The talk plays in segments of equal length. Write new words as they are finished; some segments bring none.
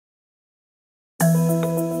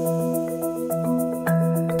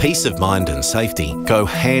Peace of mind and safety go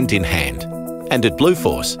hand in hand. And at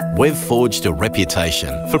Blueforce, we've forged a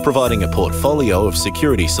reputation for providing a portfolio of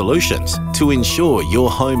security solutions to ensure your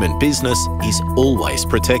home and business is always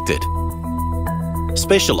protected.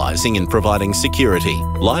 Specialising in providing security,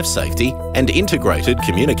 life safety and integrated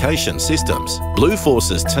communication systems,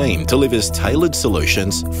 Blueforce's team delivers tailored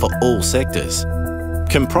solutions for all sectors,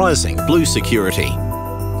 comprising Blue Security,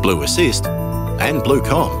 Blue Assist and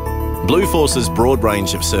Bluecom. Blueforce's broad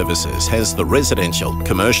range of services has the residential,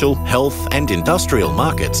 commercial, health and industrial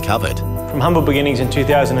markets covered. From humble beginnings in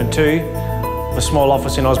 2002, with a small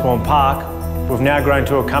office in Osborne Park, we've now grown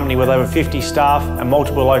to a company with over 50 staff and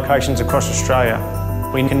multiple locations across Australia.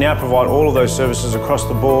 We can now provide all of those services across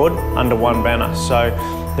the board under one banner. So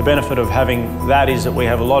the benefit of having that is that we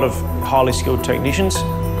have a lot of highly skilled technicians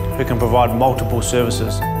who can provide multiple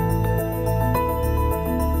services.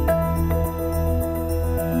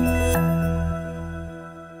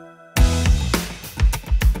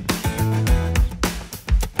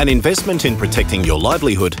 An investment in protecting your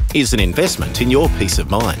livelihood is an investment in your peace of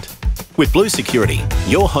mind. With Blue Security,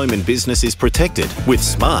 your home and business is protected with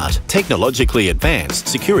smart, technologically advanced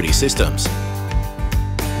security systems.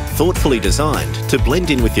 Thoughtfully designed to blend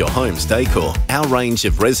in with your home's decor, our range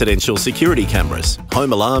of residential security cameras,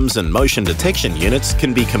 home alarms and motion detection units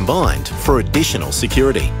can be combined for additional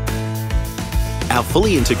security. Our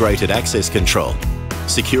fully integrated access control,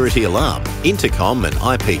 security alarm, intercom and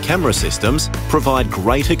IP camera systems provide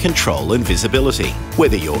greater control and visibility,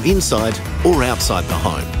 whether you're inside or outside the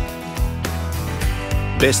home.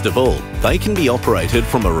 Best of all, they can be operated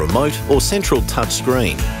from a remote or central touch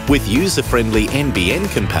screen with user-friendly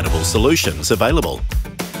NBN-compatible solutions available.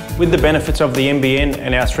 With the benefits of the NBN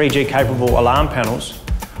and our 3G-capable alarm panels,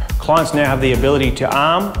 clients now have the ability to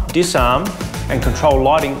arm, disarm and control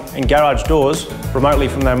lighting and garage doors remotely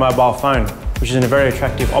from their mobile phone, which is a very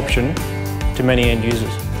attractive option to many end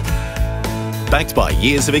users. Backed by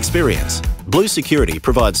years of experience, Blue Security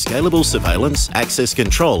provides scalable surveillance, access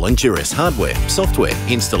control and Juris hardware, software,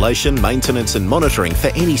 installation, maintenance and monitoring for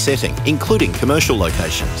any setting, including commercial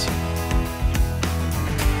locations.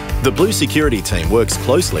 The Blue Security team works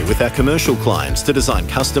closely with our commercial clients to design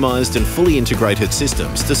customised and fully integrated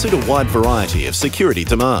systems to suit a wide variety of security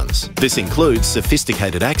demands. This includes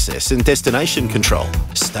sophisticated access and destination control,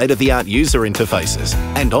 state-of-the-art user interfaces,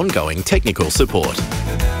 and ongoing technical support.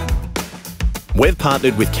 We've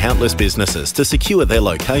partnered with countless businesses to secure their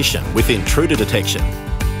location with intruder detection,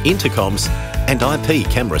 intercoms, and IP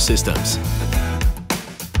camera systems.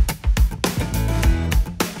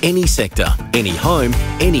 Any sector, any home,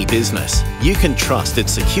 any business, you can trust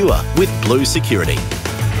it's secure with Blue Security.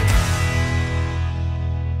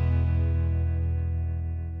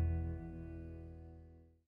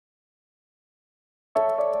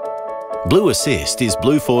 Blue Assist is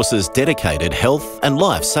Blueforce's dedicated health and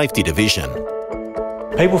life safety division.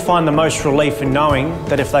 People find the most relief in knowing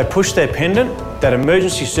that if they push their pendant, that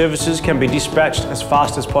emergency services can be dispatched as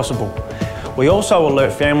fast as possible. We also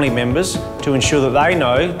alert family members to ensure that they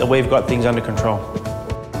know that we've got things under control.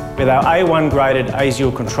 With our A1 graded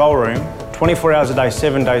ASIAL control room, 24 hours a day,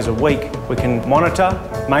 7 days a week, we can monitor,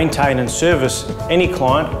 maintain and service any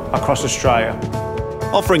client across Australia.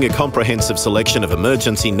 Offering a comprehensive selection of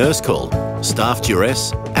emergency nurse call, staff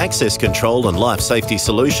duress, access control and life safety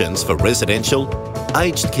solutions for residential,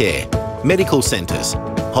 aged care, medical centres,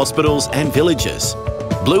 hospitals and villages.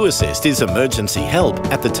 Blue Assist is emergency help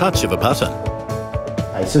at the touch of a button.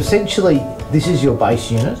 So essentially, this is your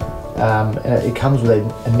base unit. It comes with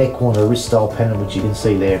a neck worn or wrist style pendant, which you can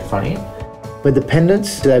see there in front of you. With the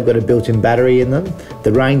pendants, they've got a built-in battery in them.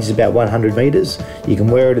 The range is about 100 metres. You can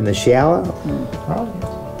wear it in the shower.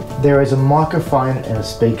 There is a microphone and a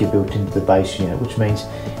speaker built into the base unit, which means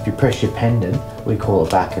if you press your pendant, we call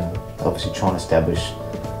it back and obviously try and establish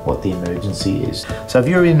what the emergency is. So if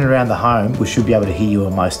you're in and around the home, we should be able to hear you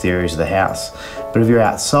in most areas of the house. But if you're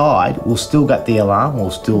outside, we'll still get the alarm, we'll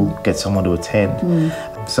still get someone to attend.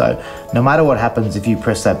 So no matter what happens, if you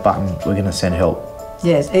press that button, we're going to send help.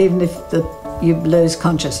 Yes, even if you lose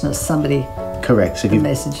consciousness, somebody... Correct. So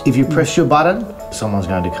if you press your button, someone's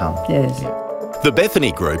going to come. Yes. The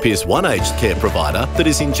Bethany Group is one aged care provider that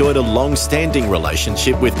has enjoyed a long-standing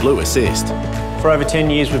relationship with Blue Assist. For over 10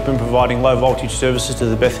 years we've been providing low voltage services to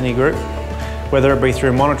the Bethany Group, whether it be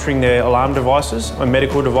through monitoring their alarm devices or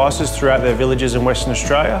medical devices throughout their villages in Western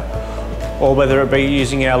Australia, or whether it be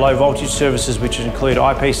using our low voltage services which include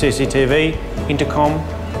IP CCTV, intercom,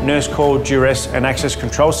 nurse call, duress and access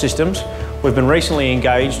control systems. We've been recently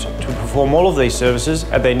engaged to perform all of these services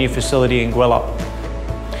at their new facility in Gwelup.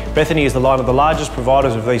 Bethany is one of the largest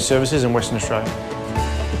providers of these services in Western Australia.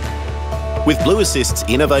 With Blue Assist's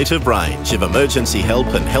innovative range of emergency help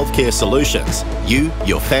and healthcare solutions, you,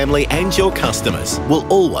 your family and your customers will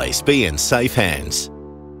always be in safe hands.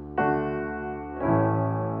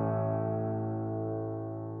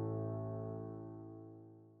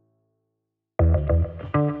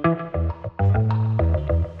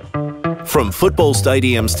 From football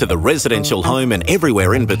stadiums to the residential home and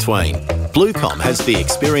everywhere in between, Bluecom has the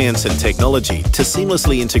experience and technology to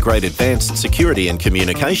seamlessly integrate advanced security and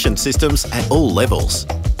communication systems at all levels.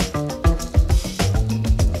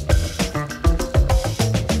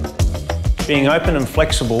 Being open and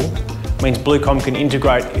flexible means Bluecom can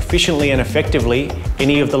integrate efficiently and effectively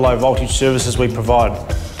any of the low voltage services we provide.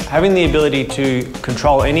 Having the ability to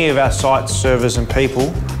control any of our sites, servers and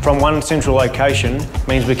people from one central location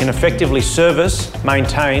means we can effectively service,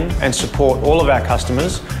 maintain and support all of our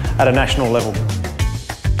customers at a national level.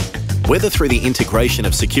 Whether through the integration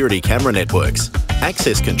of security camera networks,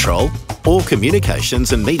 access control or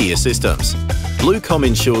communications and media systems, Bluecom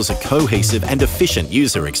ensures a cohesive and efficient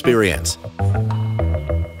user experience.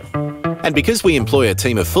 And because we employ a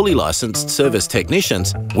team of fully licensed service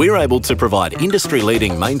technicians, we're able to provide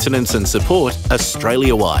industry-leading maintenance and support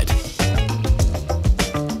Australia-wide.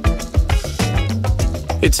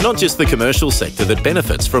 It's not just the commercial sector that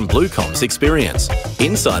benefits from Bluecom's experience.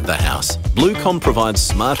 Inside the house, Bluecom provides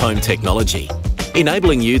smart home technology,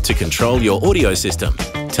 enabling you to control your audio system,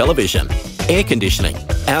 television, air conditioning,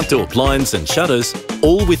 outdoor blinds and shutters,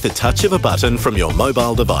 all with the touch of a button from your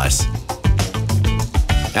mobile device.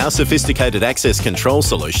 Our sophisticated access control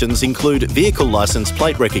solutions include vehicle licence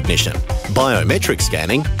plate recognition, biometric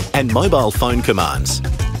scanning and mobile phone commands.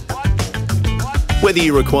 Whether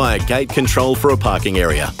you require gate control for a parking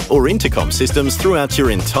area or intercom systems throughout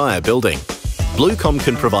your entire building, Bluecom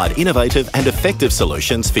can provide innovative and effective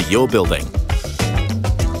solutions for your building.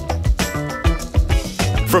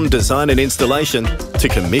 From design and installation to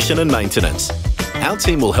commission and maintenance, our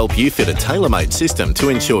team will help you fit a tailor-made system to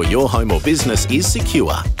ensure your home or business is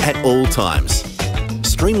secure at all times.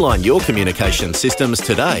 Streamline your communication systems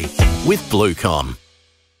today with Bluecom.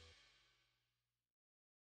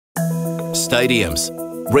 Stadiums,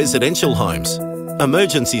 residential homes,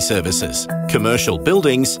 emergency services, commercial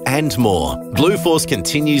buildings and more. Blueforce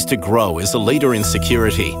continues to grow as a leader in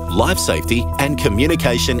security, life safety and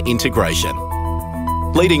communication integration.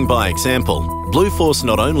 Leading by example, Blueforce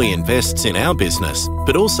not only invests in our business,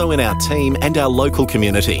 but also in our team and our local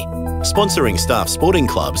community, sponsoring staff sporting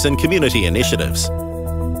clubs and community initiatives.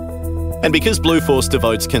 And because Blueforce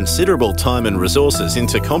devotes considerable time and resources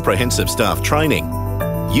into comprehensive staff training,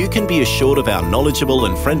 you can be assured of our knowledgeable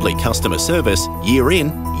and friendly customer service year in,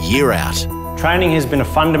 year out. Training has been a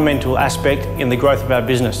fundamental aspect in the growth of our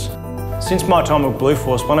business. Since my time at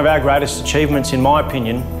Blueforce, one of our greatest achievements, in my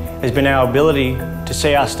opinion, has been our ability to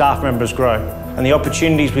see our staff members grow, and the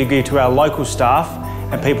opportunities we give to our local staff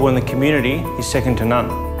and people in the community is second to none.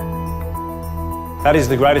 That is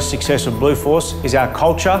the greatest success of Blueforce, is our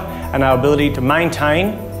culture and our ability to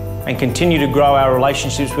maintain and continue to grow our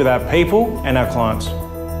relationships with our people and our clients.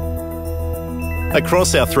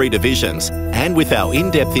 Across our 3 divisions, and with our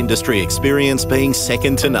in-depth industry experience being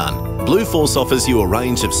second to none, Blueforce offers you a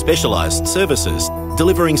range of specialised services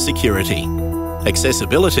delivering security,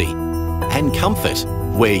 accessibility and comfort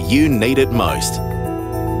where you need it most.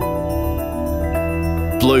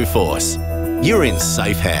 Blueforce, you're in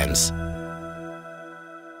safe hands.